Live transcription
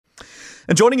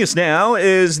And joining us now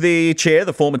is the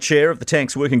former chair of the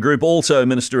Tax Working Group, also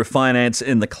Minister of Finance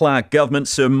in the Clark Government,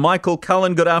 Sir Michael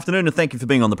Cullen. Good afternoon, and thank you for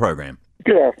being on the program.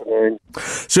 Good afternoon.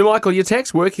 Sir Michael, your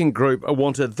Tax Working Group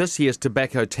wanted this year's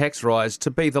tobacco tax rise to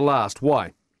be the last.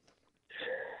 Why?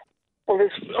 Well,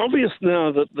 it's obvious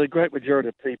now that the great majority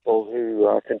of people who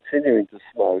are continuing to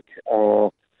smoke are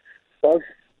both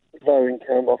low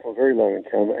income, often very low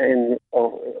income, and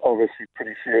obviously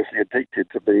pretty seriously addicted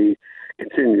to be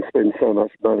continuing to spend so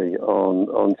much money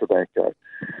on tobacco.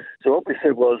 So what we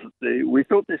said was we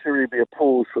thought this would really be a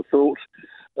pause for thought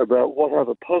about what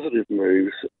other positive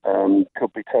moves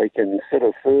could be taken instead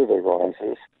of further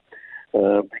rises,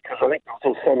 because I think there's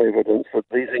also some evidence that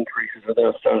these increases are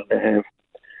now starting to have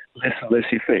less and less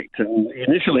effect. And the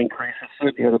initial increases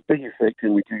certainly had a big effect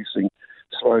in reducing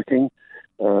smoking,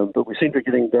 but we seem to be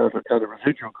getting down to a kind of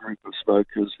residual group of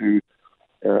smokers who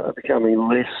are becoming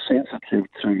less sensitive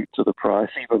to the price,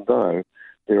 even though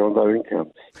they're on low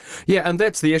incomes. Yeah, and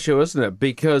that's the issue, isn't it?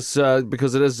 Because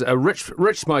it is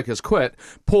rich smokers quit,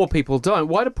 poor people don't.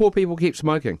 Why do poor people keep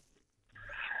smoking?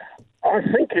 I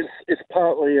think it's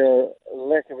partly a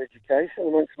lack of education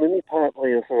amongst many,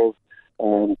 partly a sort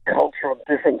of cultural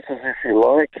differences, if you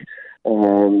like.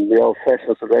 The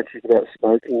old-fashioned sort of attitude about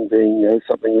smoking being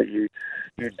something that you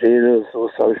did as a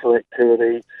social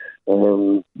activity,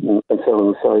 and so on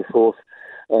and so forth.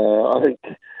 I think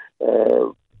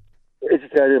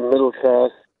educated middle class,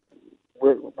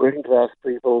 working class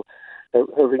people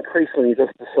have increasingly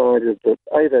just decided that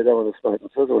A, they don't want to smoke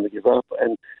themselves, they want to give up,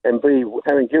 and B,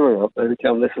 having given up, they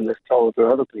become less and less tolerant to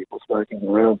other people smoking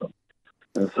around them.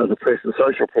 So the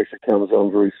social pressure comes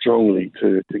on very strongly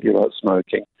to give up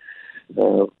smoking.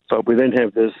 But we then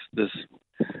have this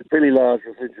really large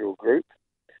residual group,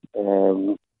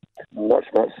 much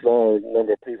smaller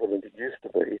number of people than it used to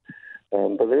be.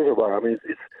 But there is a way. I mean,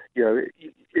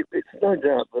 it's no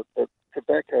doubt that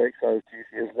tobacco excise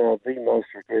duty is now the most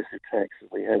regressive tax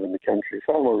that we have in the country,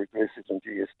 far more regressive than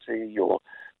GST or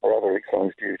other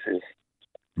excise duties.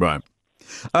 Right.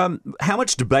 How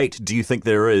much debate do you think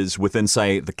there is within,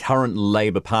 say, the current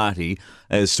Labour Party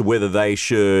as to whether they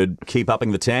should keep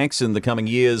upping the tax in the coming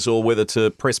years or whether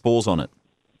to press pause on it?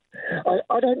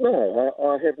 I don't know.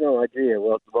 I have no idea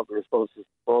what the response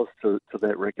was to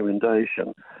that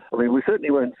recommendation. I mean, we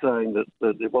certainly weren't saying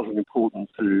that it wasn't important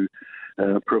to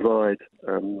provide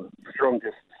strong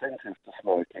disincentives to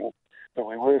smoking, but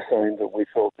we were saying that we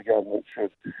thought the government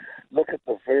should look at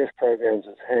the various programs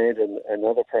it's had and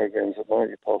other programs that might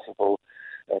be possible,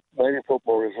 maybe put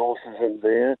more resources in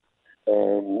there,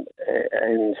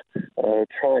 and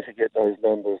try to get those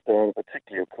numbers down,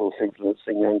 particularly, of course,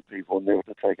 influencing young people never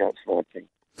to take up smoking.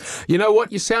 You know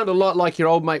what? You sound a lot like your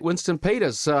old mate Winston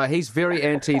Peters. He's very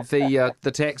anti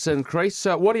the tax increase.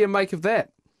 What do you make of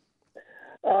that?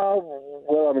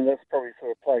 Well, I mean, that's probably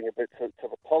sort of playing a bit to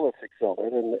the politics of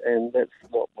it, and that's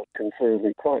not what concerns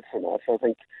me quite so much. I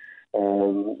think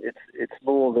it's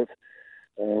more that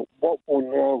what will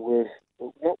now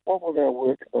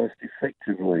work most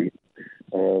effectively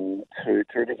to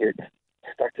really get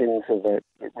stuck into that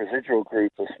residual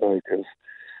group of smokers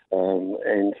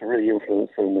and to really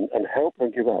influence them and help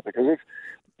them give up. Because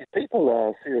if people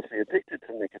are seriously addicted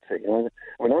to nicotine,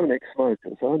 I'm an ex-smoker,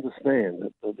 so I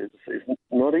understand that it's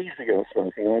not easy to go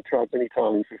smoking. I tried many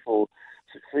times before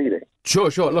succeeding. Sure.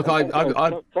 Look,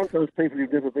 sometimes people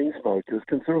who've never been smokers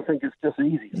can sort of think it's just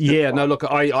easy. Yeah, no, look,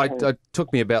 it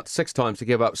took me about 6 times to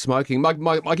give up smoking.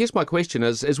 I guess my question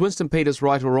is Winston Peters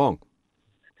right or wrong?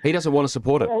 He doesn't want to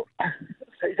support it. Well,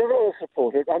 he doesn't want to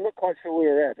support it. I'm not quite sure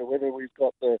where we're at, or whether we've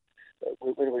got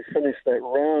whether we finished that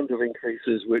round of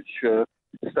increases which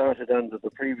started under the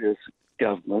previous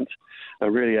government,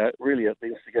 really at the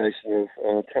instigation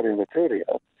of Tony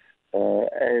Maturdia.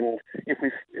 And if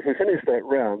we finish that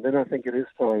round, then I think it is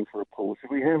time for a pause. If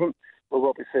we haven't, well,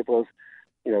 what we said was,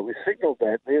 we signalled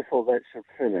that, therefore that should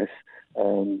finish,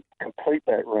 complete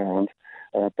that round,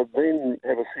 but then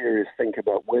have a serious think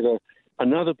about whether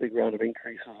another big round of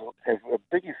increases will have a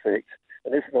big effect,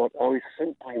 and if not, are we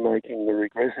simply making the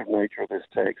regressive nature of this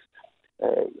tax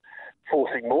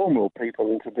forcing more and more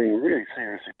people into being really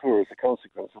seriously poor as a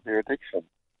consequence of their addiction?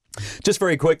 Just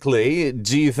very quickly,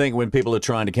 do you think when people are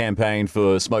trying to campaign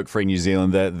for smoke-free New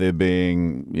Zealand that they're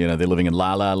living in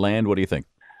la-la land? What do you think?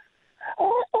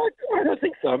 I don't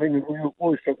think so. I mean, we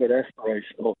always talk about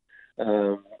aspirational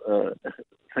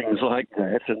things like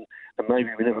that, and maybe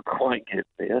we never quite get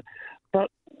there. But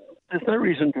there's no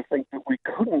reason to think that we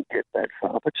couldn't get that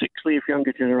far, particularly if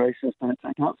younger generations don't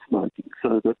take up smoking,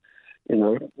 so that,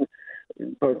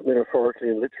 both metaphorically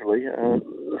and literally,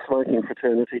 the smoking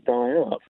fraternity die out.